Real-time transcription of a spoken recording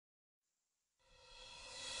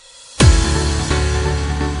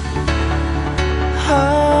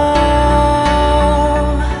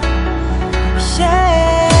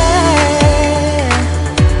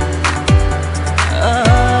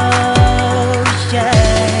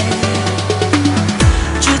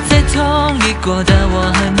过的我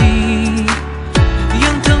和你，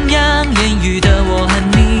用同样言语的我和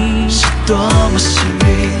你，是多么幸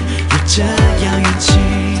运有这样运气，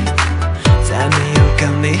再没有更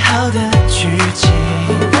美好的剧情。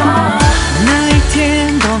那一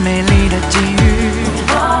天多美丽的际遇，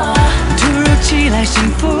突如其来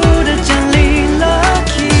幸福的降临了。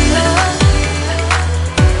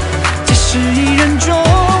这是一人中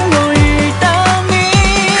我遇到你，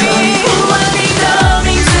可以呼唤你的名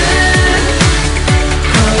字，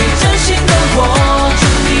可以真心的握住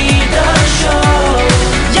你的手，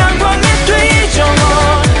阳光也对着我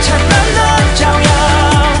灿烂的照耀，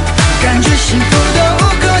感觉幸福的无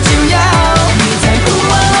可救药。你在呼唤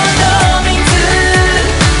我的名字，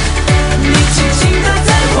你轻轻地在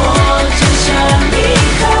我肩上依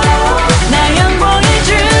靠，那阳光一直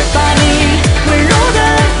把你温柔的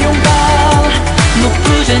拥抱，目不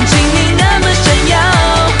转睛你那么闪耀。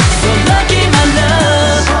 So lucky my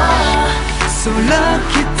love, so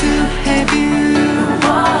lucky to have you,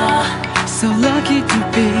 so lucky to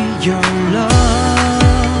be your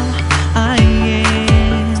love. I am.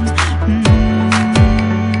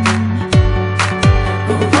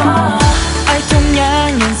 爱同样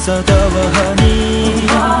颜色的我和你，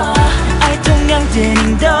爱同样电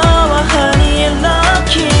影的我和你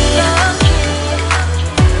lucky，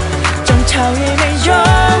 正超越没有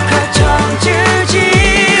可乘之机。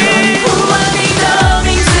可以呼唤你的名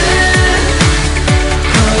字，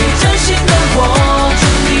可以真心的握住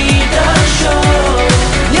你的手，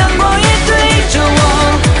阳光也对着我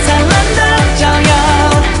灿烂的照耀，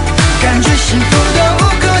感觉幸福的无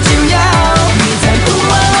可救药。你在呼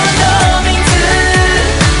唤我的名字，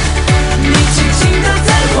你轻轻地在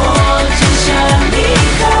我肩上依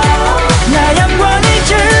靠，那阳光一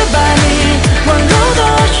直把你温柔的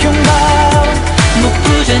拥抱，目不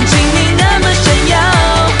转睛你那么闪耀。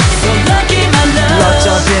So lucky my love。老照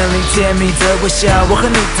片里甜蜜的微笑，我和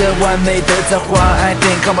你的完美的造化。I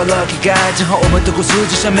think I'm a lucky guy， 正好我们的故事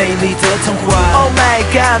就像美丽的童话。Oh my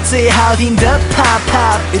god， 最好听的 pop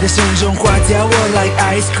pop， 你的声融化掉我 like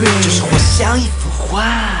ice cream， 就是活像一幅画。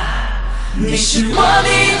你是我第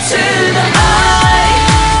一次的爱，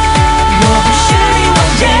我不是你完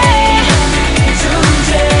美主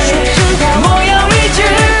角，我要一直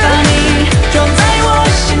把你装在我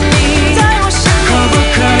心里，可不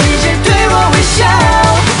可以先对我微笑？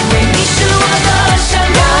因为你是我的想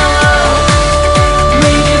要，为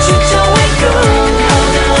你去成为更好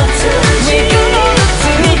的自己。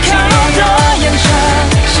你看我的眼神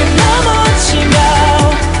是那么奇妙，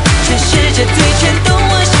全世界最牵动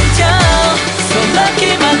我心跳。So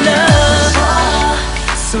lucky my love,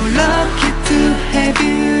 so lucky to have you,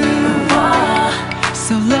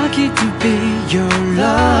 so lucky to be your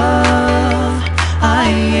love. I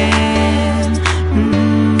am.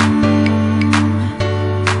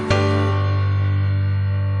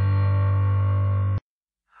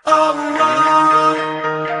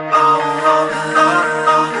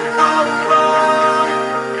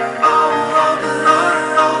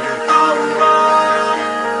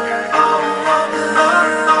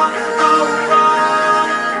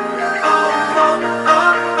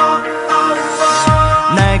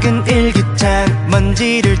 낡은 일기장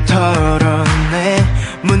먼지를 털어내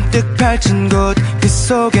문득 펼친 곳 그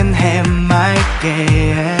속엔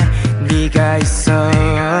해맑게 네가 있어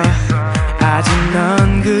아직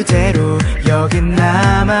넌 그대로 여기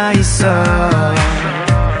남아있어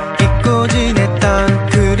잊고 지냈던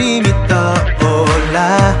그림이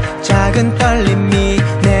떠올라 작은 떨림이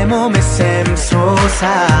내 몸에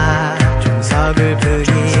샘솟아 좀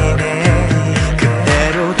서글프기네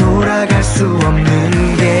그대로 돌아갈 수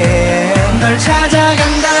없는 게 널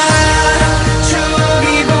찾아간다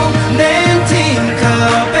추억이 보낸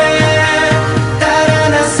팅커벨 따라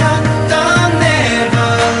나섰던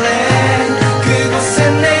네버랜드 그곳에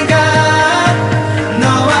내가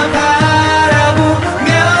너와 바라보며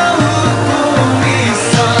웃고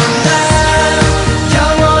있어 난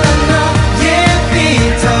영원한 너의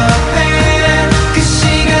피터팬 그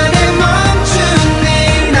시간에 멈춘 네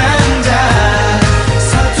남자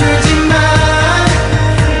서툴지만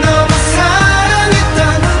너무 사랑했던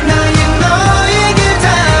나의 너에게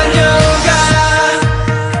달려가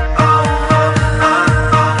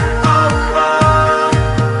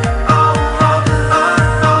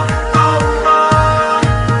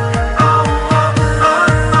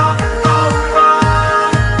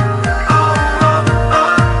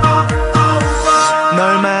널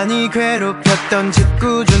많이 괴롭혔던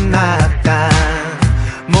짓궂은 악당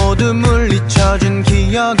모두 물리쳐준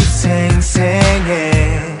기억이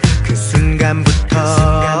생생해 그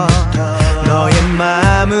순간부터 너의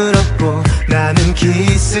마음을 얻고 난 하는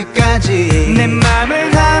키스까지 내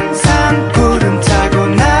맘을 항상 구름 타고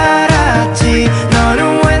날았지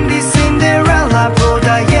너는 웬디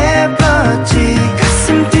신데렐라보다 예뻤지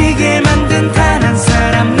가슴 뛰게 만든 단 한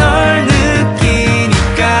사람 널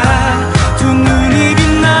느끼니까 두 눈이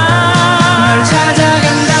빛나 널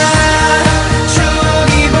찾아간다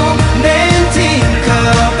추억이 보낸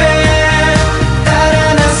팅커벨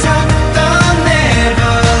따라 나섰던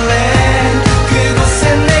네버랜드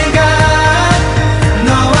그곳에 내가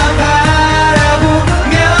너와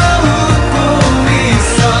바라보며 웃고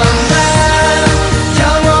있어 난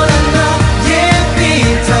영원한 너의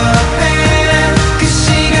피터팬 그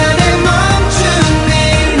시간에 멈춘 네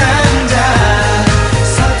남자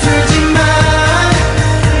서툴지만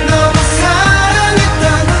너무 사랑했던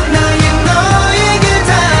나의 너에게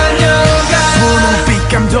달려가 분홍빛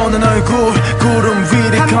감도는 얼굴 구름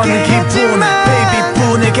위를 걷는 기분 Baby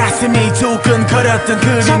분의 가슴이 두근거렸던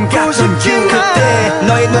그림 같은 뷰 그때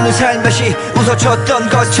너의 눈은 살며시 웃어줬던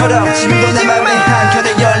것처럼 지금도 내 맘의 한켠에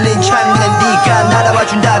열린 창문에 네가 날아와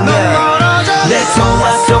준다면 내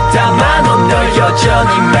소화 속 담아놓은 널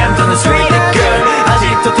여전히 맴도는 sweet girl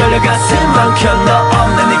아직도 떨려 가슴 막혀 너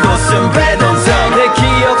없는 이곳은 배동성 내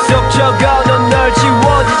기억 속 적어놓은 널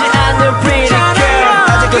지워지지 않는 pretty girl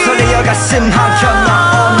아직도 설레어 가슴 한켠 너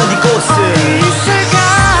없는 이곳은 있을까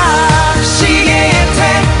시계의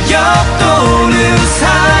태엽 도는 사이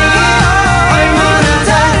얼마나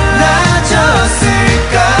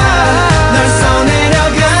달라졌을까 널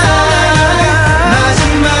써내려가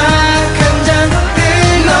마지막 한 장을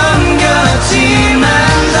넘겼지만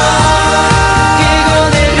너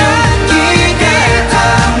이곳에 느끼게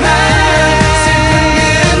담아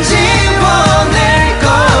슬픈 지워낼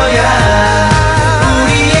거야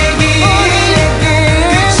우리 얘기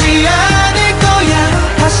끝이 아닐 거야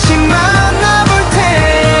다시 만나볼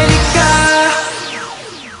테니까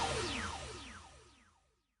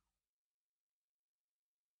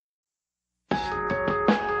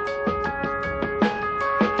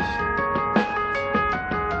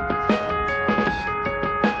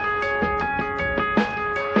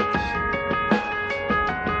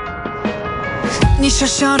你小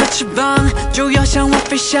小的翅膀就要向我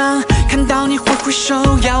飞翔，看到你挥挥手，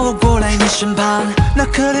要我过来你身旁。那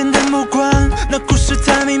可怜的目光，那故事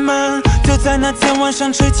太美满，就在那天晚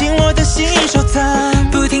上吹进我的心收藏。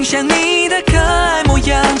不停想你的可爱模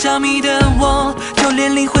样，着迷的我，就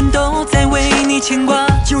连灵魂都在为你牵挂。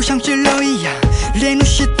就像治疗一样，连那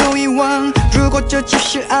些都遗忘。如果这就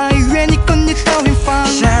是爱，愿你跟你到远方。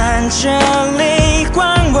闪着泪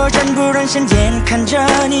光，我忍不忍心眼看着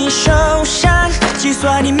你受伤。计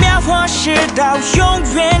算你秒或是到永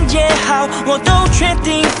远也好，我都决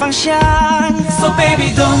定放下。So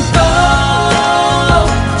baby don't go，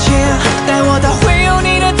 yeah， 带我到会有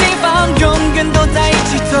你的地方，永远都在一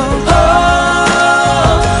起走。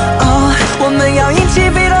我们要一起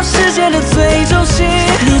飞到世界的最中心，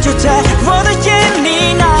你就在我的眼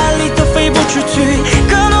里，哪里都飞不出去。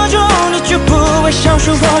隔多久你就不会消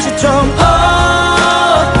失我心中。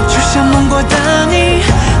就像梦过的你，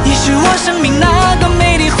你是我生命那个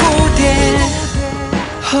美丽蝴蝶。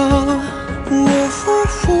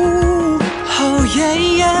Oh yeah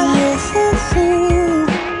yeah，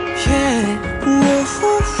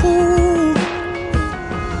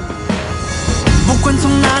 不管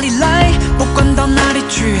从哪里来，不管到哪里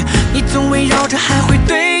去，你总围绕着，还会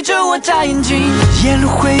对着我眨眼睛。沿路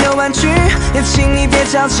会有弯曲，也请你别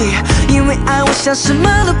着急，因为爱我想什么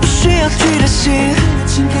都不需要去担心。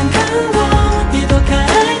请看看我，别躲开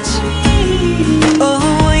爱情。我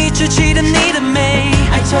一直记得你的美，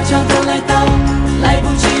爱悄悄地来到，来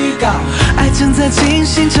不及预告。爱正在进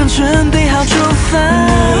行中，准备好出发。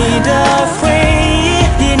你的回忆，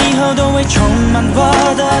连以后都会充满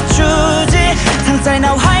我的足迹，藏在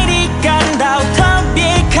脑海里，感到特别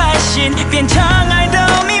开心，变成爱的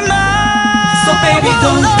密码。So baby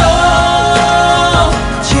don't go，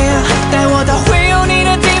 yeah， 带我到会有你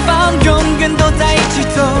的地方，永远都在一起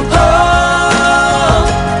走。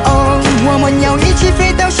我们要一起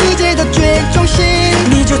飞到世界的最中心，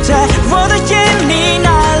你就在我的眼里，哪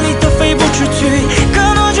里都飞不出去。隔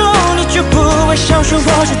多久你就不会消失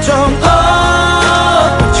我心中。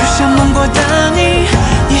就像梦过的你，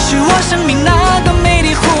你是我生命那个美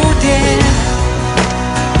丽蝴蝶。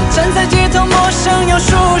站在街头，陌生又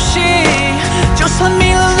熟悉，就算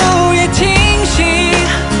迷了路也清晰。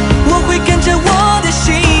我会跟着我的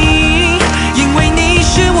心，因为你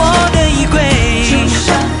是我的依归。就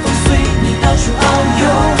像风随你到处遨游，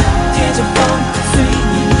贴着风随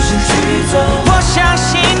你无声去走。我相信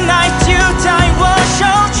爱就在我手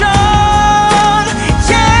中。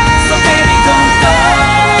So baby don't go，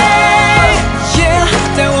 yeah，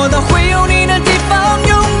 带我到会有你的地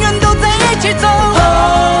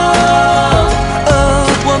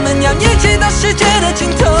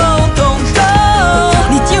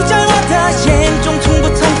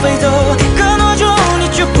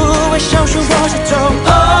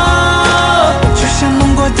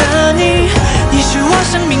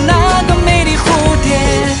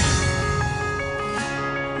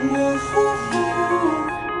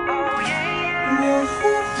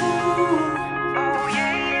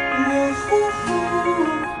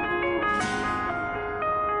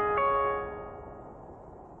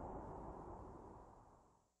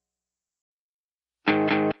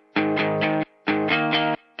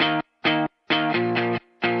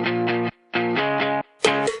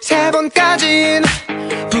세 번까진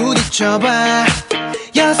부딪혀봐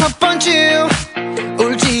 6번쯤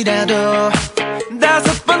울지라도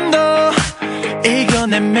 5번 더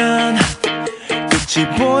이겨내면 끝이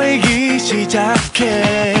보이기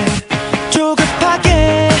시작해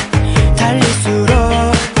조급하게 달릴수록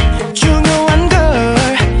중요한 걸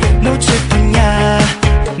놓칠 뿐이야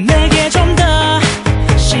내게 좀 더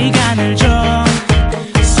시간을 줘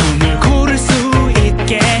숨을 고를 수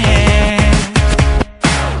있게 해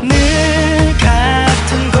늘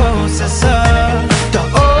같은 곳에서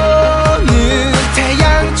떠오는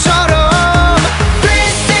태양처럼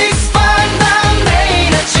 365 난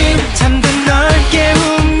매일 아침 잠든 널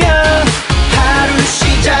깨우면 하루를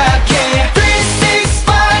시작해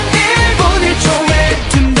 365 1분 1초에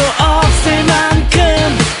틈도 없을 만큼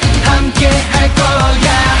함께 할 거야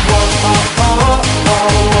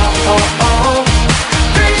 365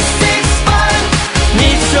 네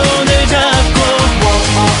손을 잡고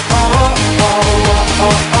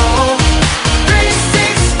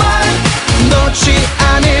 365 놓지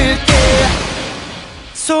않을게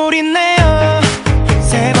소리내어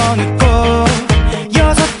 3번 웃고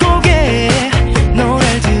 6곡의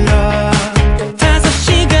노래를 들어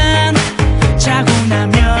 5시간 자고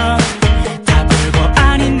나면 다 별거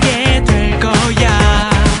아닌 게 될 거야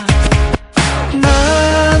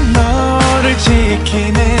난 너를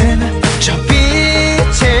지키는 저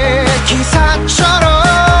빛의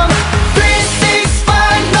기사처럼 365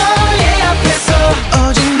 너의 앞에서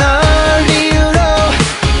오직 널 이유로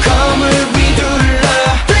검을 휘둘러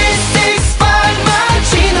 365 마치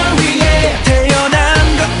널 위해 태어난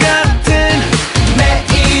것 같은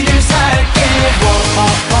매일을 살게 365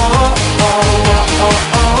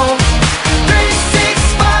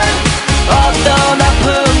 어떤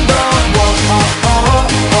아픔도 365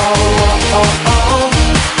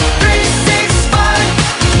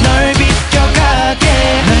 널 비껴가게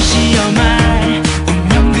널 시험할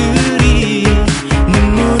운명들이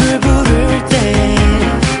눈물을 부를 때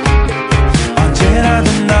언제라도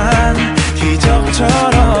난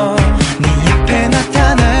기적처럼 네 앞에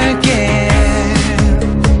나타날게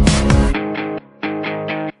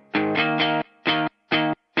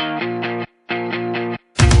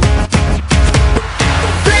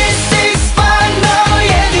 365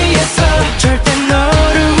 너의 뒤에서 절대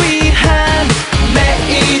너를 위한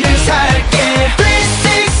매일을 살게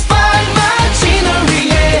 365 마치 널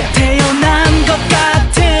위해 태어난 것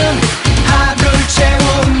같은 하루를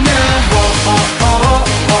채우는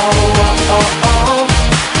 365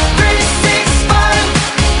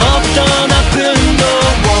 어떤 아픔도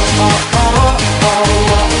 365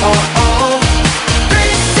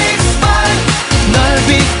 널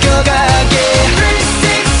비껴가게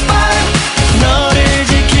 365 너를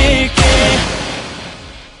지킬게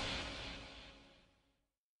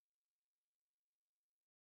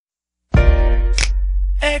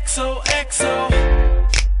EXO EXO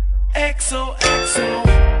EXO EXO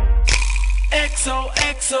EXO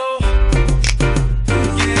EXO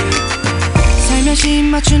살며시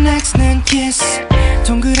맞춘 X는 kiss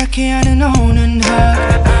동그랗게 하는 오는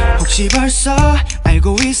hug 혹시 벌써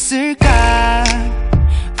알고 있을까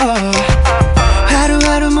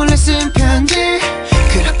하루하루 몰래 쓴 편지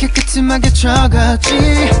그렇게 끄트하게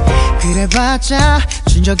적었지 그래봤자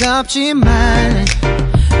준 적 없지만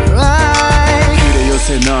right. 그래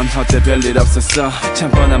요새 넌 어때 별일 없었어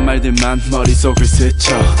참 뻔한 말들만 머릿속을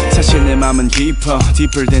스쳐 사실 내 맘은 깊어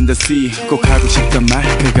Deeper than the sea 꼭 하고 싶던 말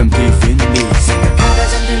그건 be with me 생각하다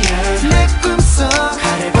잠들면 내 꿈속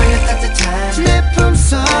하늘 벌려 따뜻한 내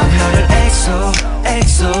품속 너를 엑소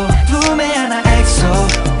엑소 품에 안아 엑소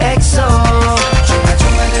엑소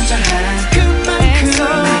조마조마 단정한 그만큼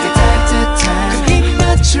내게 따뜻한 그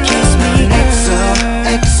입맞춤 Kiss me 엑소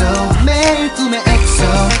엑소 매일 꿈에 엑소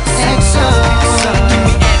엑소 Give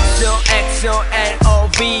me EXO, EXO,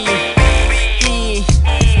 L-O-V E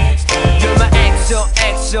You're my EXO,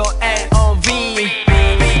 EXO, L-O-V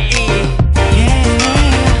E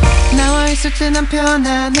나와 있을 때 난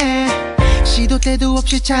편안해 시도 때도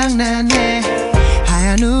없이 장난해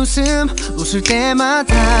하얀 웃음 웃을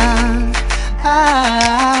때마다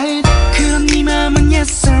그런 네 맘은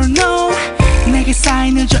yes or no 내게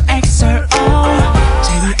사인을 줘 XRO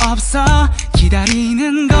재미없어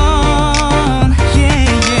기다리는 건 yeah,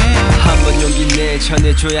 yeah. 한번 용기 내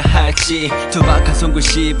전해줘야 할지 투박한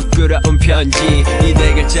손글씨 부끄러운 편지 이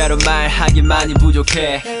네 글자로 말하기만이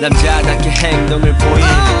부족해 남자답게 행동을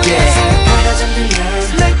보일게 생각하다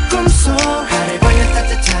잠들면 내 꿈속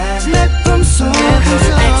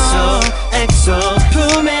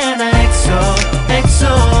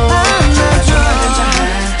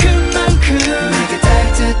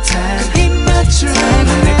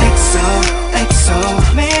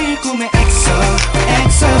꿈의 엑소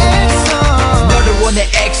엑소 너를 원해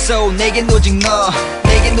엑소 내겐 오직 너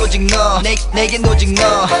내겐 오직 너 내겐 오직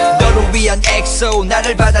너 너를 위한 엑소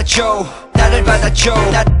나를 받아줘 나를 받아줘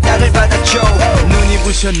나를 받아줘 눈이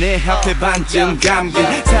부셔 내 앞에 반쯤 감긴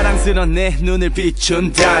사랑스런 내 눈을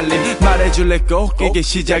비춘 달림 말해줄래 꼭 이게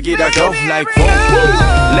시작이라고 Like boom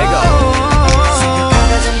Let go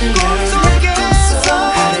생각하다 잠들면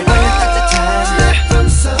하늘 밝은 따뜻한 내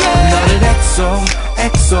품속 너를 엑소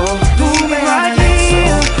엑소